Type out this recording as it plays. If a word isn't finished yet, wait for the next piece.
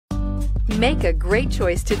Make a great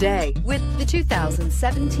choice today with the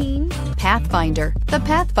 2017 Pathfinder. The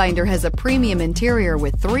Pathfinder has a premium interior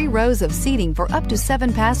with 3 rows of seating for up to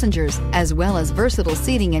 7 passengers, as well as versatile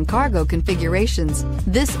seating and cargo configurations.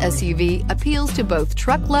 This SUV appeals to both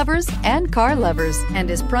truck lovers and car lovers and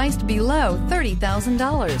is priced below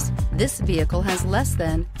 $30,000. This vehicle has less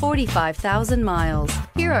than 45,000 miles.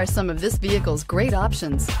 Here are some of this vehicle's great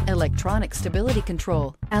options: electronic stability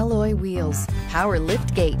control, alloy wheels, power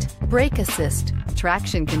lift gate, brake assist,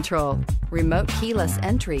 traction control, remote keyless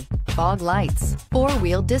entry, fog lights,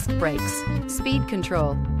 4-wheel disc brakes, speed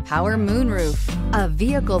control, power moonroof. A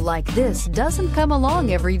vehicle like this doesn't come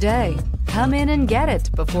along every day. Come in and get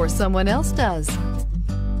it before someone else does.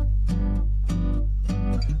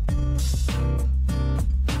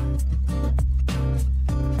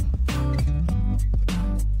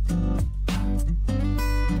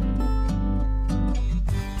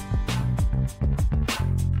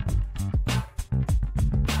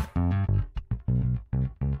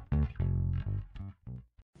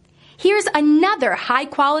 Here's another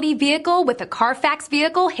high-quality vehicle with a Carfax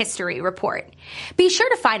Vehicle History Report. Be sure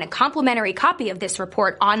to find a complimentary copy of this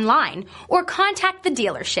report online or contact the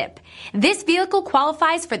dealership. This vehicle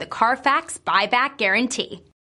qualifies for the Carfax Buyback Guarantee.